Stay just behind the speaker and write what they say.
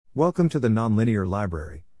Welcome to the Nonlinear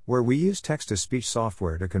Library, where we use text-to-speech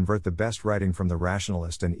software to convert the best writing from the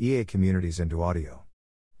Rationalist and EA communities into audio.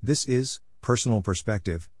 This is Personal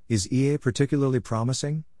Perspective, Is EA Particularly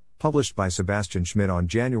Promising? Published by SebastianSchmidt on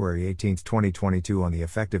January 18, 2022 on the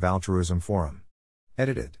Effective Altruism Forum.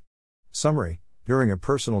 Edited. Summary: during a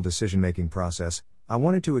personal decision-making process, I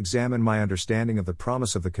wanted to examine my understanding of the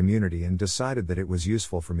promise of the community and decided that it was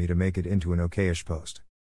useful for me to make it into an okayish post.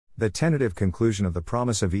 The tentative conclusion of the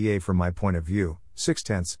promise of EA from my point of view,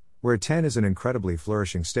 6/10, where 10 is an incredibly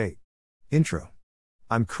flourishing state. Intro.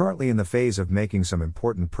 I'm currently in the phase of making some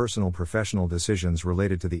important personal professional decisions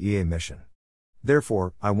related to the EA mission.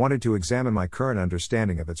 Therefore, I wanted to examine my current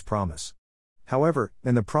understanding of its promise. However,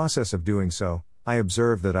 in the process of doing so, I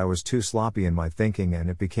observed that I was too sloppy in my thinking, and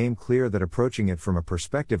it became clear that approaching it from a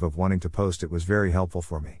perspective of wanting to post it was very helpful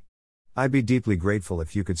for me. I'd be deeply grateful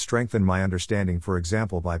if you could strengthen my understanding, for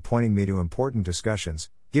example by pointing me to important discussions,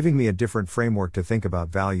 giving me a different framework to think about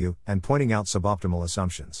value, and pointing out suboptimal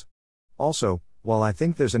assumptions. Also, while I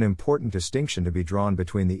think there's an important distinction to be drawn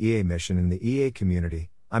between the EA mission and the EA community,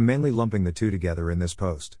 I'm mainly lumping the two together in this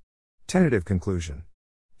post. Tentative conclusion.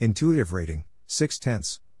 Intuitive rating,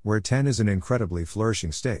 6/10, where 10 is an incredibly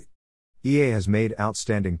flourishing state. EA has made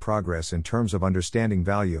outstanding progress in terms of understanding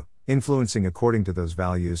value, influencing according to those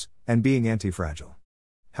values, and being anti-fragile.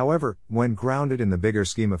 However, when grounded in the bigger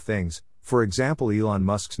scheme of things, for example Elon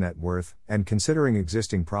Musk's net worth, and considering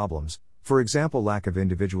existing problems, for example lack of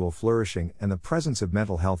individual flourishing and the presence of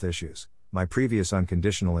mental health issues, my previous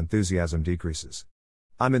unconditional enthusiasm decreases.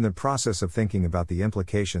 I'm in the process of thinking about the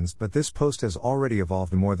implications, but this post has already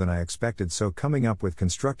evolved more than I expected, so coming up with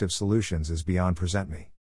constructive solutions is beyond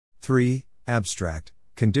present-me.Three. Abstract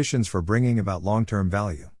conditions for bringing about long-term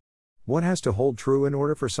value. What has to hold true in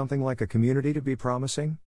order for something like a community to be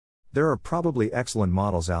promising? There are probably excellent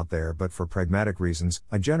models out there, but for pragmatic reasons,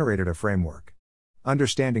 I generated a framework.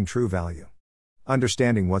 Understanding true value.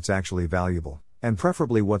 Understanding what's actually valuable, and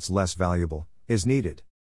preferably what's less valuable, is needed.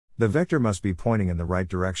 The vector must be pointing in the right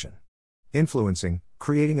direction. Influencing,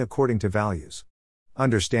 creating according to values.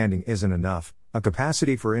 Understanding isn't enough, a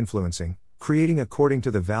capacity for influencing, creating according to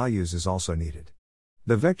the values is also needed.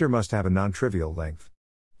 The vector must have a non-trivial length.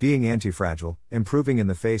 Being antifragile, improving in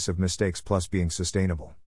the face of mistakes plus being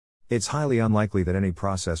sustainable. It's highly unlikely that any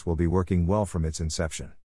process will be working well from its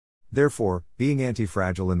inception. Therefore, being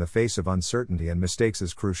antifragile in the face of uncertainty and mistakes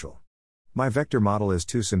is crucial. My vector model is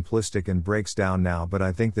too simplistic and breaks down now, but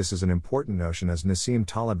I think this is an important notion as Nassim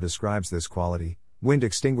Taleb describes this quality: wind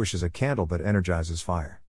extinguishes a candle but energizes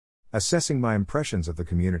fire. Assessing my impressions of the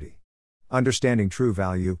community. Understanding true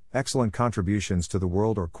value, excellent contributions to the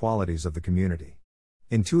world or qualities of the community.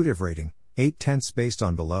 Intuitive rating, 8/10 based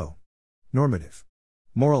on below. Normative.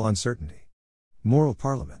 Moral uncertainty. Moral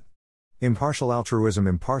parliament. Impartial altruism,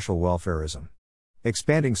 impartial welfarism.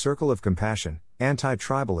 Expanding circle of compassion,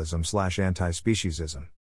 anti-tribalism/anti-speciesism.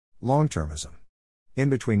 Long-termism. In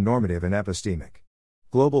between normative and epistemic.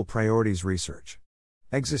 Global priorities research.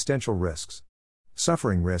 Existential risks.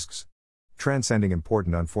 Suffering risks. Transcending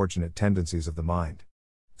important unfortunate tendencies of the mind.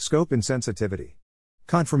 Scope insensitivity.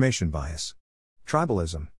 Confirmation bias.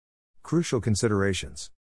 Tribalism. Crucial considerations.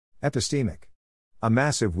 Epistemic. A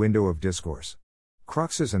massive window of discourse.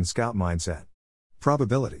 Cruxes and scout mindset.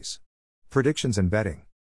 Probabilities. Predictions and betting.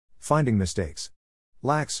 Finding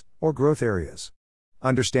mistakes.Lacks, or growth areas.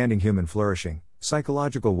 Understanding human flourishing,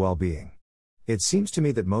 psychological well-being. It seems to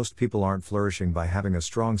me that most people aren't flourishing by having a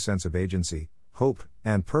strong sense of agency, hope,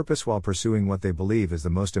 and purpose while pursuing what they believe is the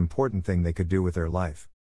most important thing they could do with their life.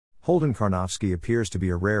 Holden Karnofsky appears to be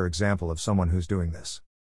a rare example of someone who's doing this.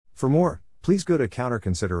 For more, please go to Counter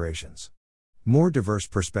Considerations. More diverse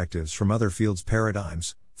perspectives from other fields'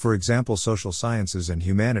 paradigms, for example social sciences and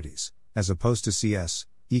humanities, as opposed to CS,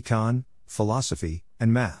 econ, philosophy,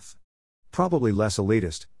 and math. Probably less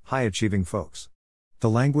elitist, high-achieving folks.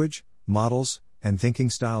 The language, models, and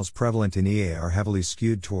thinking styles prevalent in EA are heavily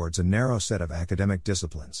skewed towards a narrow set of academic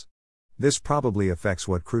disciplines. This probably affects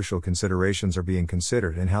what crucial considerations are being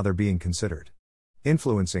considered and how they're being considered.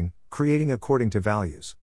 Influencing, creating according to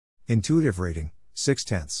values. Intuitive rating,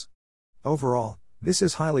 6/10. Overall, this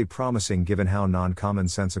is highly promising given how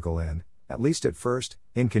non-commonsensical and, at least at first,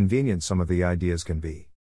 inconvenient some of the ideas can be.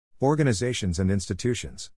 Organizations and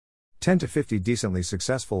institutions. 10 to 50 decently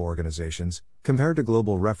successful organizations, compared to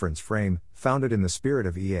global reference frame, founded in the spirit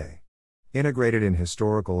of EA. Integrated in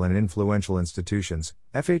historical and influential institutions,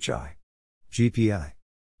 FHI. GPI.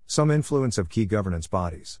 Some influence of key governance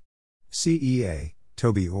bodies. CEA,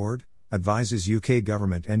 Toby Ord, advises UK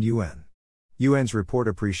government and UN. UN's report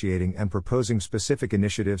appreciating and proposing specific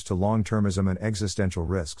initiatives to long-termism and existential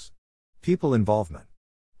risks. People involvement.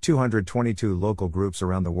 222 local groups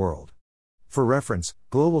around the world. For reference,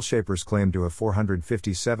 Global Shapers claim to have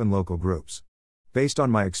 457 local groups. Based on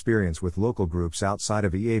my experience with local groups outside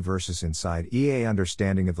of EA versus inside EA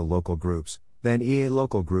understanding of the local groups, then EA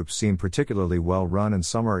local groups seem particularly well run and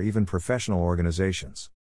some are even professional organizations.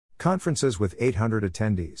 Conferences with 800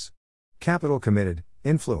 attendees. Capital committed,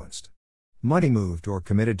 influenced. Money moved or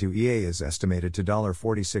committed to EA is estimated to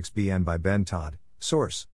 $46 billion by Ben Todd,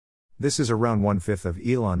 source. This is around 1/5 of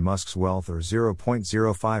Elon Musk's wealth or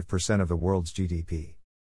 0.05% of the world's GDP.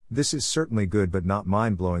 This is certainly good but not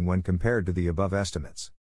mind-blowing when compared to the above estimates.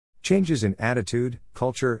 Changes in attitude,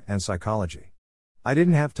 culture, and psychology. I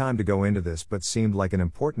didn't have time to go into this but seemed like an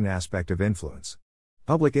important aspect of influence.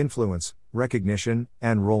 Public influence, recognition,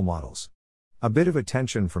 and role models. A bit of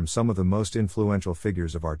attention from some of the most influential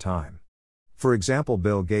figures of our time. For example,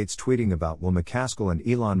 Bill Gates tweeting about Will McCaskill and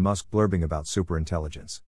Elon Musk blurbing about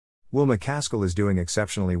superintelligence. Will McCaskill is doing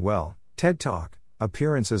exceptionally well, TED Talk,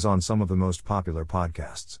 appearances on some of the most popular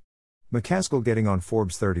podcasts. McCaskill getting on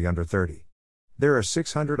Forbes 30 under 30. There are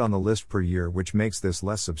 600 on the list per year, which makes this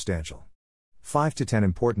less substantial. 5 to 10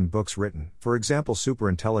 important books written, for example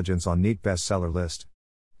Superintelligence on NEAT bestseller list.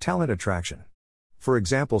 Talent attraction. For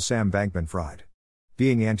example Sam Bankman-Fried.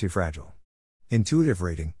 Being antifragile. Intuitive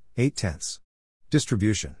rating, 8/10.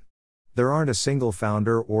 Distribution. There aren't a single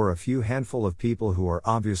founder or a few handful of people who are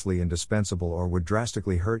obviously indispensable or would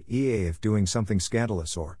drastically hurt EA if doing something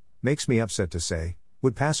scandalous or, makes me upset to say,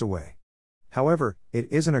 would pass away. However,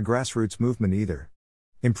 it isn't a grassroots movement either.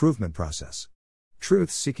 Improvement process.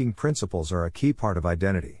 Truth-seeking principles are a key part of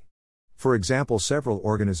identity. For example, several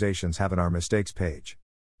organizations have an Our Mistakes page.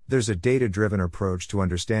 There's a data-driven approach to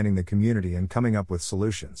understanding the community and coming up with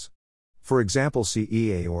solutions. For example,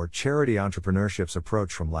 CEA or Charity Entrepreneurship's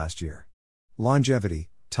approach from last year.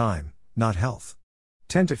 Longevity, time, not health.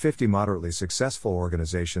 10 to 50 moderately successful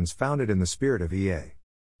organizations founded in the spirit of EA.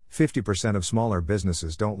 50% of smaller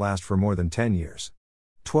businesses don't last for more than 10 years.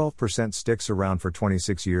 12% sticks around for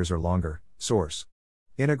 26 years or longer, source.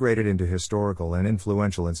 Integrated into historical and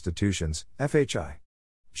influential institutions, FHI.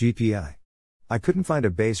 GPI. I couldn't find a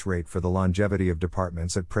base rate for the longevity of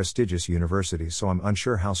departments at prestigious universities, so I'm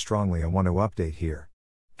unsure how strongly I want to update here.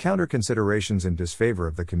 Counter considerations in disfavor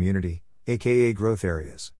of the community, aka growth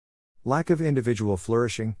areas. Lack of individual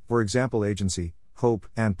flourishing, for example agency, hope,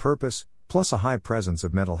 and purpose, plus a high presence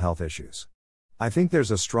of mental health issues. I think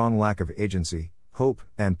there's a strong lack of agency, hope,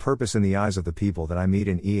 and purpose in the eyes of the people that I meet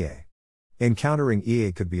in EA. Encountering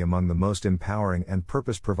EA could be among the most empowering and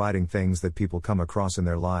purpose-providing things that people come across in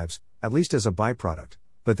their lives, at least as a byproduct,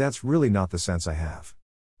 but that's really not the sense I have.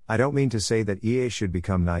 I don't mean to say that EA should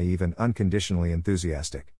become naive and unconditionally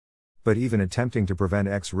enthusiastic. But even attempting to prevent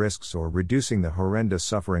X risks or reducing the horrendous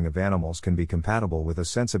suffering of animals can be compatible with a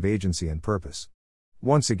sense of agency and purpose.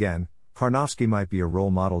 Once again, Karnofsky might be a role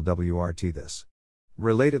model WRT this.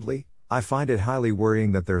 Relatedly, I find it highly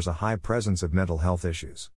worrying that there's a high presence of mental health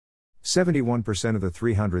issues. 71% of the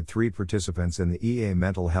 303 participants in the EA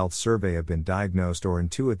mental health survey have been diagnosed or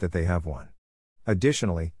intuit that they have one.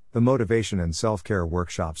 Additionally, the motivation and self-care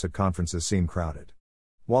workshops at conferences seem crowded.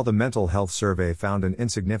 While the mental health survey found an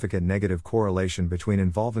insignificant negative correlation between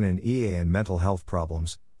involvement in EA and mental health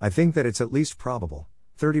problems, I think that it's at least probable,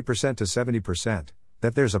 30% to 70%,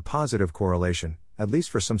 that there's a positive correlation, at least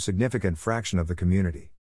for some significant fraction of the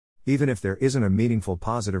community. Even if there isn't a meaningful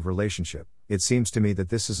positive relationship, it seems to me that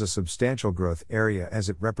this is a substantial growth area as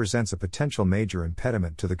it represents a potential major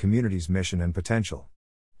impediment to the community's mission and potential.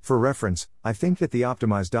 For reference, I think that the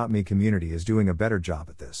optimized.me community is doing a better job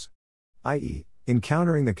at this. i.e.,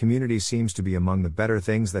 encountering the community seems to be among the better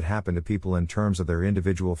things that happen to people in terms of their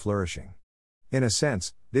individual flourishing. In a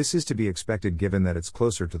sense, this is to be expected given that it's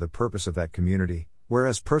closer to the purpose of that community,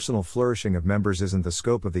 whereas personal flourishing of members isn't the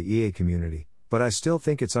scope of the EA community. But I still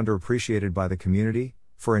think it's underappreciated by the community,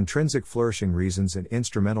 for intrinsic flourishing reasons and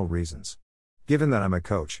instrumental reasons. Given that I'm a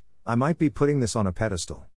coach, I might be putting this on a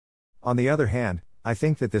pedestal. On the other hand, I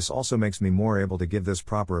think that this also makes me more able to give this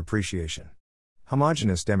proper appreciation.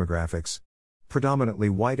 Homogeneous demographics. Predominantly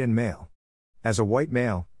white and male. As a white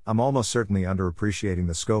male, I'm almost certainly underappreciating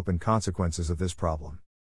the scope and consequences of this problem.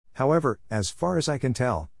 However, as far as I can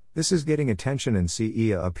tell, this is getting attention and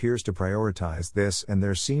CEA appears to prioritize this, and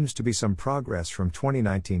there seems to be some progress from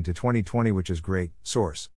 2019 to 2020, which is great.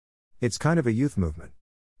 Source. It's kind of a youth movement.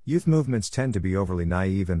 Youth movements tend to be overly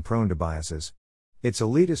naive and prone to biases. It's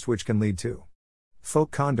elitist, which can lead to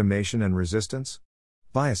folk condemnation and resistance.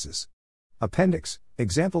 Biases. Appendix,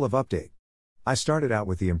 example of update. I started out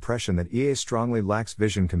with the impression that EA strongly lacks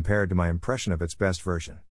vision compared to my impression of its best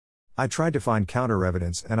version. I tried to find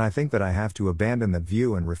counter-evidence, and I think that I have to abandon that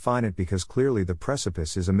view and refine it because clearly the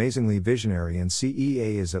precipice is amazingly visionary and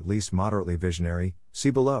CEA is at least moderately visionary,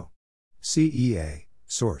 see below. CEA,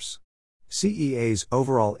 source. CEA's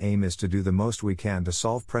overall aim is to do the most we can to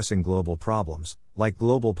solve pressing global problems, like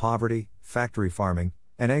global poverty, factory farming,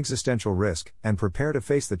 and existential risk, and prepare to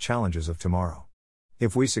face the challenges of tomorrow.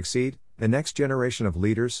 If we succeed, the next generation of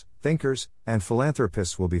leaders, thinkers, and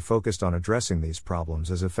philanthropists will be focused on addressing these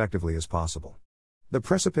problems as effectively as possible. The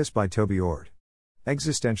Precipice by Toby Ord.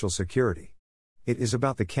 Existential security. It is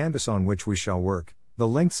about the canvas on which we shall work, the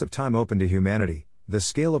lengths of time open to humanity, the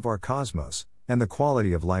scale of our cosmos, and the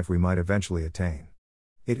quality of life we might eventually attain.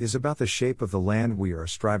 It is about the shape of the land we are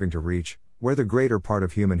striving to reach, where the greater part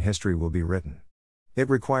of human history will be written. It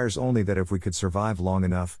requires only that if we could survive long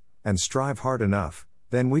enough, and strive hard enough,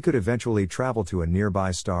 then we could eventually travel to a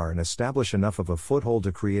nearby star and establish enough of a foothold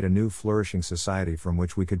to create a new flourishing society from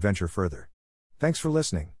which we could venture further. Thanks for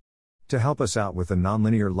listening. To help us out with the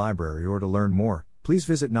Nonlinear Library or to learn more, please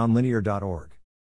visit nonlinear.org.